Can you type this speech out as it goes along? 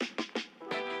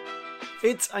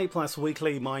It's A Plus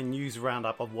Weekly, my news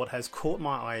roundup of what has caught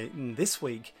my eye this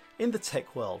week in the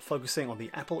tech world, focusing on the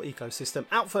Apple ecosystem,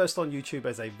 out first on YouTube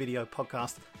as a video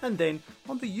podcast, and then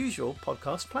on the usual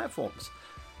podcast platforms.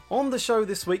 On the show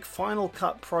this week, Final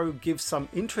Cut Pro gives some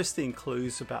interesting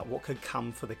clues about what could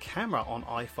come for the camera on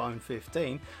iPhone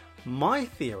 15, my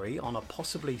theory on a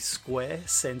possibly square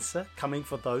sensor coming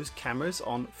for those cameras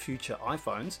on future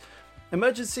iPhones.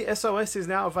 Emergency SOS is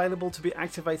now available to be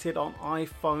activated on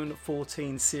iPhone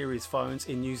 14 series phones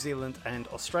in New Zealand and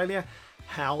Australia.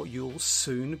 How you'll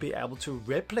soon be able to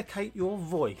replicate your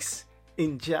voice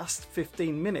in just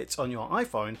 15 minutes on your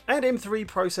iPhone. And M3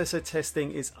 processor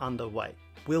testing is underway.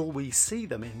 Will we see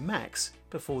them in Macs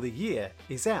before the year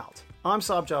is out? I'm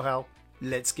Saab Johal.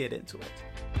 Let's get into it.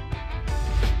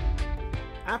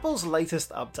 Apple's latest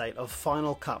update of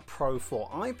Final Cut Pro for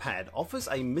iPad offers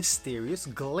a mysterious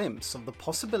glimpse of the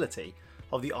possibility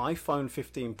of the iPhone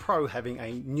 15 Pro having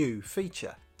a new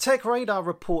feature. TechRadar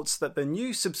reports that the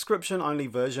new subscription-only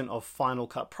version of Final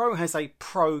Cut Pro has a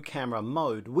Pro Camera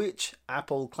mode, which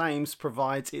Apple claims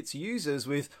provides its users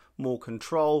with more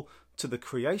control to the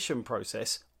creation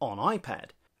process on iPad.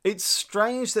 It's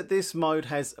strange that this mode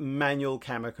has manual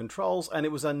camera controls and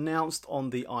it was announced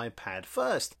on the iPad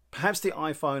first. Perhaps the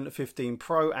iPhone 15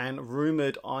 Pro and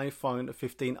rumoured iPhone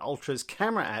 15 Ultra's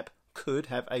camera app could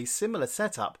have a similar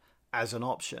setup as an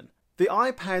option. The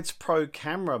iPad's Pro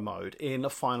Camera mode in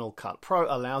Final Cut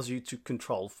Pro allows you to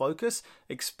control focus,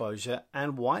 exposure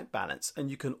and white balance, and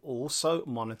you can also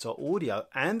monitor audio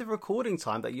and the recording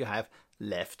time that you have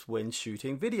left when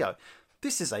shooting video.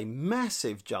 This is a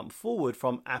massive jump forward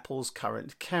from Apple's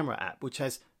current camera app, which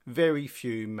has very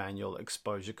few manual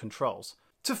exposure controls.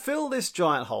 To fill this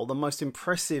giant hole, the most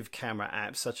impressive camera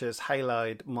apps such as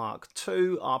Halide Mark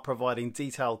II are providing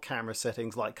detailed camera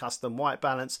settings like custom white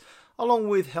balance, along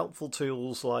with helpful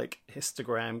tools like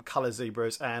histogram, color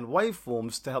zebras and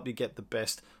waveforms to help you get the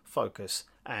best focus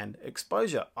and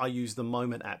exposure. I use the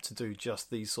Moment app to do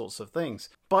just these sorts of things.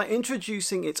 By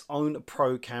introducing its own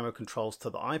Pro camera controls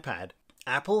to the iPad,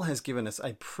 Apple has given us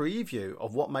a preview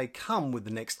of what may come with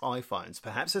the next iPhones,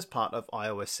 perhaps as part of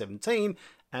iOS 17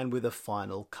 and with a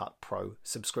Final Cut Pro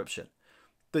subscription.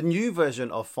 The new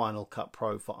version of Final Cut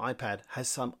Pro for iPad has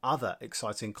some other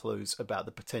exciting clues about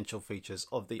the potential features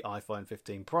of the iPhone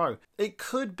 15 Pro. It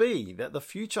could be that the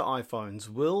future iPhones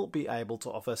will be able to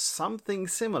offer something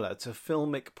similar to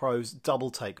Filmic Pro's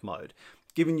Double Take mode,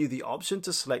 giving you the option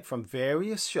to select from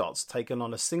various shots taken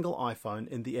on a single iPhone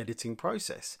in the editing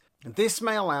process. This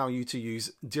may allow you to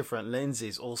use different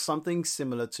lenses or something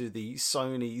similar to the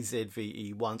Sony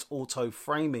ZV-E1's auto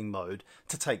framing mode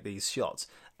to take these shots,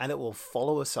 and it will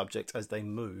follow a subject as they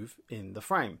move in the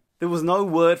frame. There was no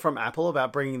word from Apple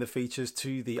about bringing the features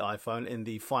to the iPhone in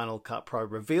the Final Cut Pro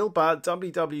reveal, but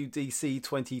WWDC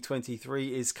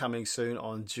 2023 is coming soon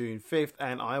on June 5th,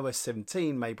 and iOS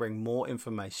 17 may bring more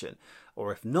information.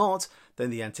 Or if not,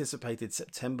 then the anticipated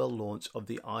September launch of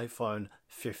the iPhone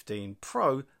 15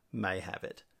 Pro may have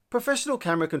it. Professional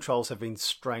camera controls have been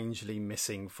strangely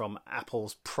missing from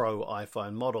Apple's Pro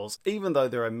iPhone models, even though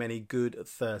there are many good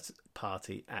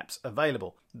third-party apps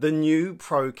available. The new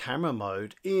Pro Camera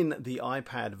mode in the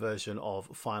iPad version of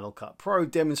Final Cut Pro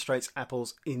demonstrates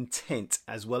Apple's intent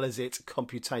as well as its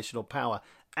computational power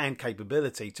and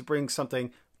capability to bring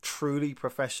something truly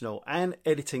professional and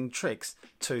editing tricks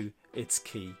to its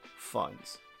key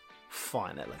phones.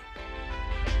 Finally.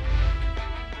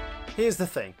 Here's the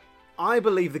thing. I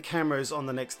believe the cameras on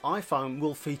the next iPhone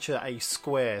will feature a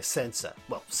square sensor.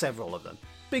 Well, several of them.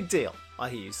 Big deal, I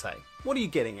hear you say. What are you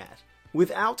getting at?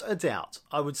 Without a doubt,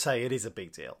 I would say it is a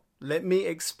big deal. Let me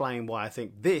explain why I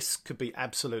think this could be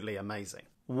absolutely amazing.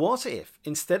 What if,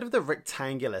 instead of the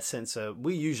rectangular sensor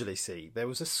we usually see, there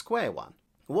was a square one?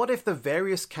 What if the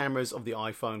various cameras of the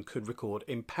iPhone could record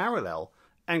in parallel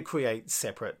and create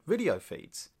separate video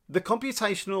feeds? The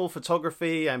computational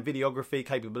photography and videography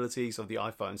capabilities of the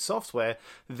iPhone software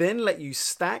then let you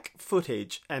stack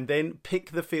footage and then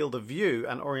pick the field of view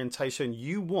and orientation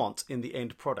you want in the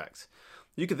end product.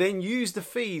 You could then use the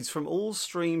feeds from all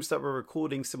streams that were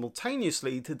recording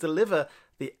simultaneously to deliver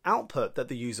the output that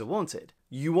the user wanted.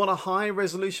 You want a high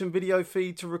resolution video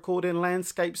feed to record in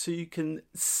landscape so you can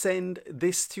send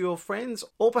this to your friends,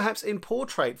 or perhaps in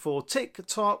portrait for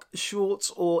TikTok,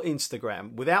 Shorts or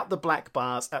Instagram without the black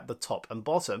bars at the top and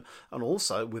bottom, and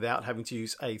also without having to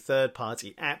use a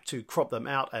third-party app to crop them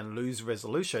out and lose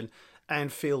resolution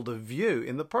and field of view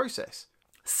in the process.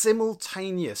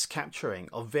 Simultaneous capturing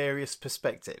of various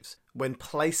perspectives when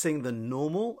placing the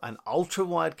normal and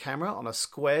ultra-wide camera on a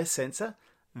square sensor.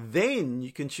 Then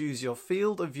you can choose your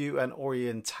field of view and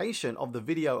orientation of the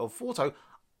video or photo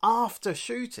after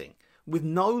shooting, with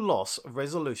no loss of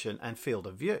resolution and field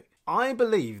of view. I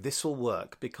believe this will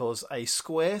work because a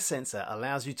square sensor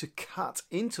allows you to cut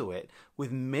into it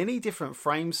with many different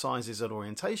frame sizes and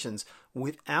orientations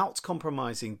without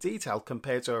compromising detail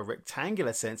compared to a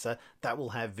rectangular sensor that will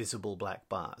have visible black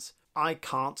bars. I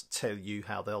can't tell you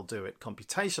how they'll do it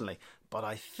computationally, but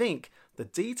I think the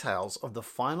details of the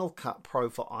Final Cut Pro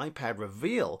for iPad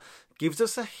reveal gives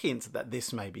us a hint that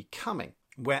this may be coming,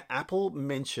 where Apple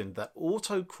mentioned that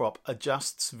auto crop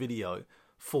adjusts video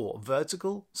for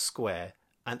vertical, square,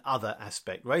 and other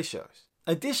aspect ratios.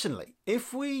 Additionally,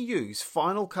 if we use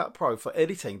Final Cut Pro for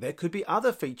editing, there could be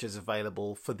other features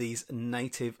available for these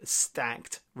native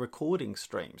stacked recording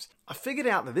streams. I figured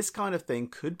out that this kind of thing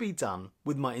could be done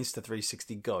with my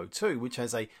Insta360 Go 2, which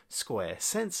has a square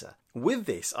sensor. With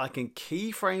this, I can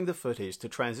keyframe the footage to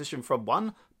transition from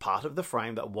one part of the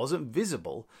frame that wasn't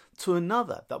visible to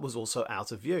another that was also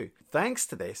out of view. Thanks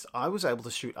to this, I was able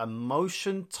to shoot a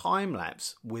motion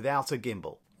time-lapse without a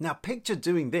gimbal. Now picture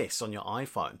doing this on your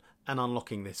iPhone and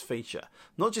unlocking this feature,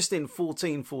 not just in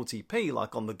 1440p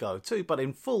like on the Go 2, but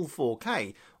in full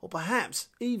 4K or perhaps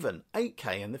even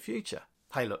 8K in the future.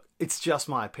 Hey look, it's just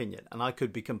my opinion and I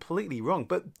could be completely wrong,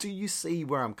 but do you see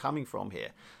where I'm coming from here?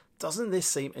 Doesn't this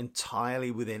seem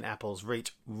entirely within Apple's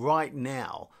reach right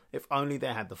now, if only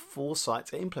they had the foresight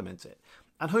to implement it?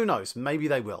 And who knows, maybe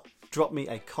they will. Drop me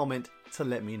a comment to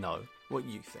let me know what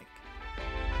you think.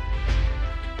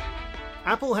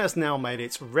 Apple has now made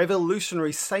its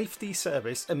revolutionary safety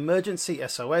service Emergency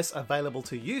SOS available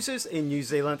to users in New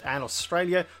Zealand and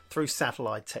Australia through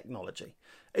satellite technology.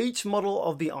 Each model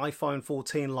of the iPhone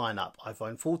 14 lineup,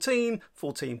 iPhone 14,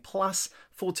 14 Plus,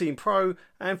 14 Pro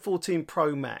and 14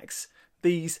 Pro Max.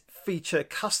 These feature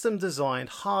custom designed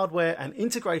hardware and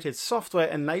integrated software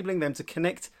enabling them to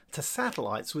connect to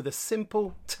satellites with a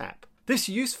simple tap. This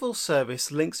useful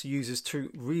service links users to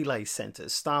relay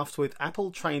centers staffed with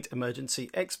Apple-trained emergency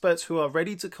experts who are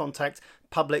ready to contact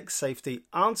public safety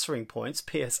answering points,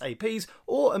 PSAPs,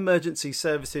 or emergency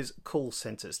services call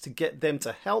centers to get them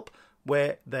to help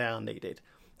where they are needed.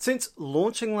 Since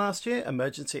launching last year,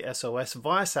 Emergency SOS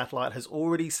via satellite has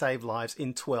already saved lives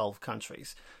in 12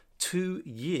 countries. 2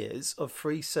 years of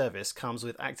free service comes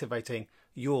with activating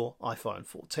your iPhone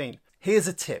 14. Here's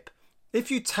a tip. If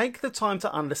you take the time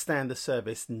to understand the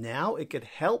service now, it could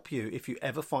help you if you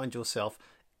ever find yourself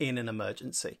in an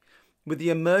emergency. With the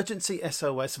Emergency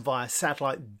SOS via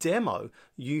satellite demo,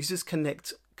 users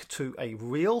connect to a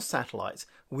real satellite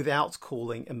without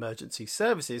calling emergency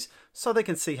services so they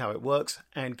can see how it works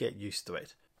and get used to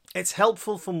it. It's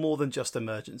helpful for more than just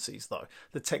emergencies though.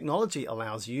 The technology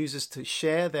allows users to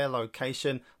share their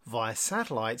location via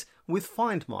satellite with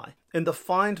Find My. In the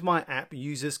Find My app,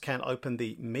 users can open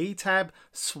the Me tab,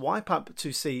 swipe up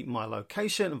to see My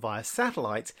Location via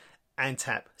satellite and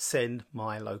tap Send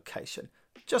My Location,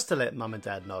 just to let mum and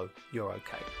dad know you're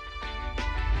okay.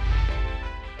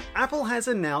 Apple has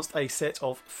announced a set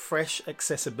of fresh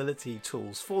accessibility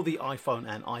tools for the iPhone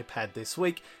and iPad this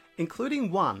week,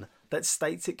 including one that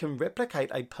states it can replicate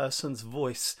a person's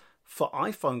voice for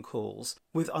iPhone calls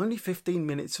with only 15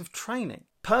 minutes of training.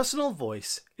 Personal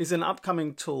Voice is an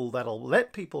upcoming tool that'll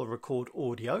let people record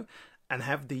audio and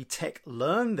have the tech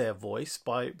learn their voice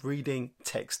by reading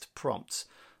text prompts.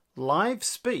 Live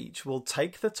Speech will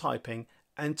take the typing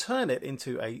and turn it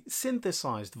into a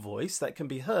synthesized voice that can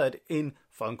be heard in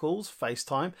phone calls,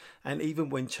 FaceTime, and even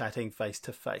when chatting face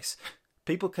to face.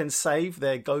 People can save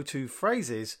their go-to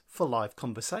phrases for live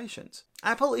conversations.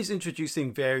 Apple is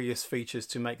introducing various features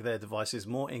to make their devices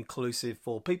more inclusive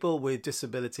for people with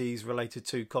disabilities related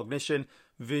to cognition,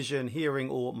 vision, hearing,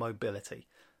 or mobility.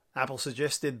 Apple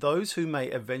suggested those who may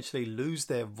eventually lose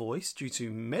their voice due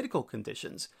to medical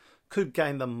conditions could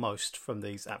gain the most from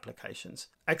these applications.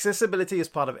 Accessibility is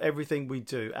part of everything we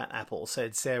do at Apple,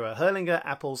 said Sarah Herlinger,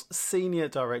 Apple's Senior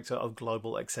Director of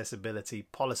Global Accessibility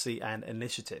Policy and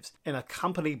Initiatives. In a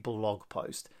company blog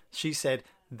post, she said,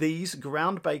 "These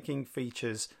groundbreaking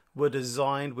features were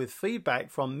designed with feedback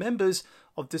from members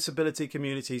of disability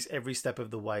communities every step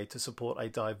of the way to support a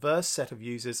diverse set of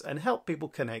users and help people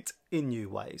connect in new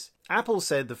ways." Apple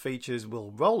said the features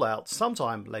will roll out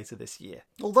sometime later this year.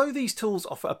 Although these tools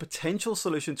offer a potential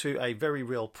solution to a very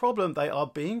real problem, they are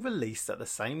being released at the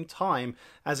same time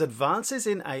as advances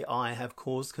in AI have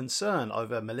caused concern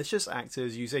over malicious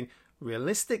actors using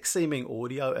realistic seeming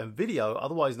audio and video,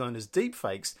 otherwise known as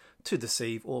deepfakes, to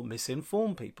deceive or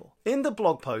misinform people. In the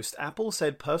blog post, Apple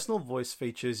said personal voice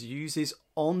features uses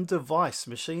on-device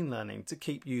machine learning to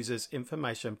keep users'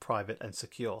 information private and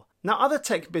secure. Now, other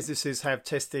tech businesses have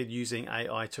tested using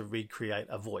AI to recreate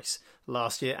a voice.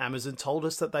 Last year, Amazon told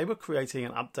us that they were creating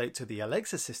an update to the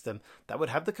Alexa system that would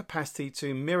have the capacity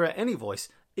to mirror any voice,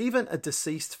 even a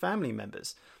deceased family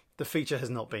member's. The feature has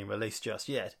not been released just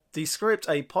yet. Descript,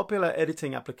 a popular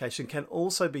editing application, can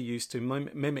also be used to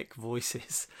mimic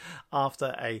voices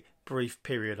after a brief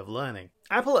period of learning.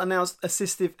 Apple announced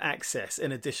Assistive Access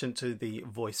in addition to the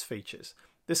voice features.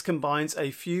 This combines a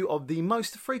few of the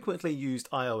most frequently used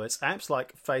iOS apps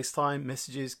like FaceTime,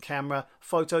 Messages, Camera,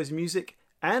 Photos, Music,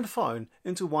 and Phone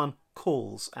into one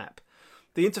Calls app.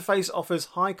 The interface offers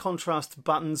high contrast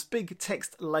buttons, big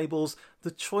text labels,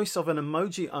 the choice of an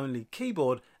emoji-only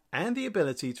keyboard, and the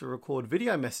ability to record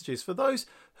video messages for those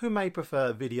who may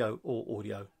prefer video or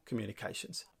audio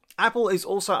communications. Apple is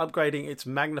also upgrading its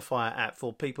Magnifier app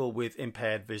for people with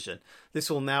impaired vision. This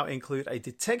will now include a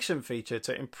detection feature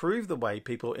to improve the way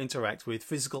people interact with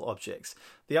physical objects.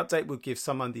 The update will give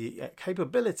someone the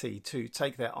capability to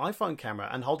take their iPhone camera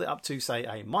and hold it up to, say,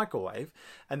 a microwave,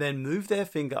 and then move their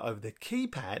finger over the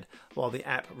keypad while the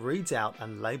app reads out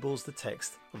and labels the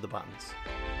text of the buttons.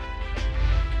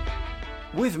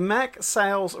 With Mac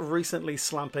sales recently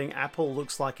slumping, Apple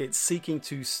looks like it's seeking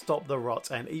to stop the rot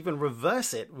and even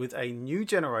reverse it with a new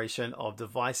generation of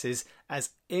devices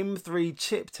as M3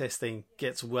 chip testing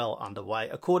gets well underway,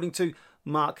 according to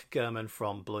Mark Gurman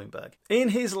from Bloomberg. In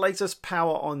his latest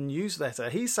Power On newsletter,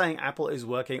 he's saying Apple is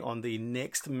working on the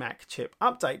next Mac chip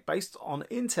update based on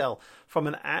Intel from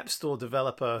an App Store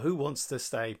developer who wants to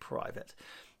stay private.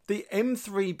 The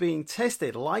M3 being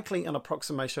tested, likely an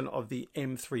approximation of the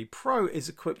M3 Pro, is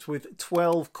equipped with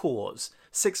 12 cores,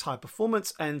 6 high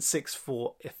performance and 6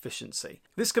 for efficiency.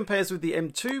 This compares with the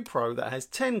M2 Pro that has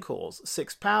 10 cores,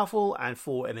 6 powerful and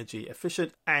 4 energy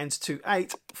efficient, and to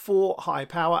 8, 4 high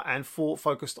power and 4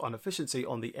 focused on efficiency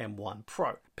on the M1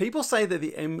 Pro. People say that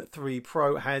the M3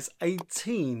 Pro has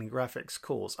 18 graphics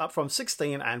cores, up from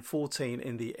 16 and 14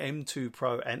 in the M2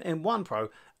 Pro and M1 Pro,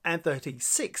 and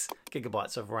 36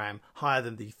 gigabytes of RAM, higher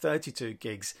than the 32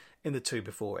 gigs in the two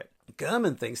before it.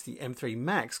 Gurman thinks the M3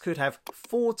 Max could have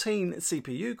 14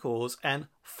 CPU cores and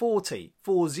 40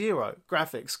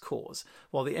 graphics cores,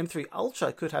 while the M3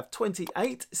 Ultra could have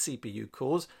 28 CPU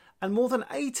cores and more than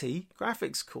 80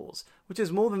 graphics cores, which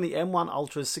is more than the M1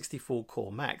 Ultra's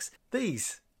 64-core Max.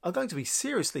 These are going to be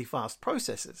seriously fast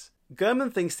processors.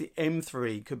 Gurman thinks the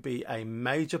M3 could be a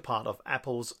major part of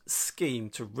Apple's scheme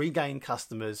to regain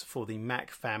customers for the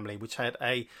Mac family, which had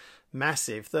a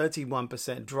massive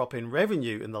 31% drop in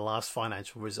revenue in the last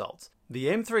financial results. The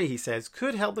M3, he says,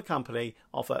 could help the company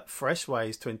offer fresh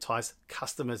ways to entice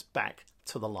customers back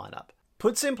to the lineup.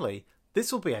 Put simply,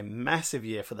 this will be a massive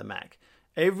year for the Mac.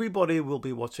 Everybody will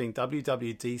be watching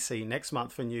WWDC next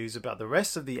month for news about the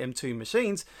rest of the M2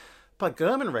 machines, but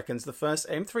Gurman reckons the first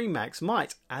M3 Max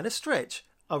might, at a stretch,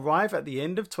 arrive at the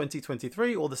end of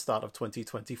 2023 or the start of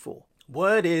 2024.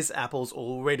 Word is Apple's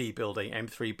already building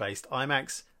M3-based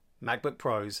iMacs, MacBook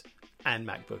Pros, and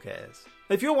MacBook Airs.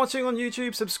 If you're watching on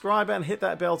YouTube, subscribe and hit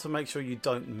that bell to make sure you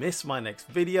don't miss my next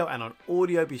video, and on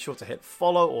audio, be sure to hit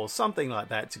follow or something like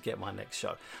that to get my next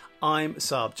show. I'm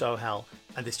Saab Johal,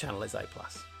 and this channel is A+.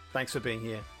 Thanks for being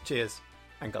here, cheers,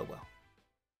 and go well.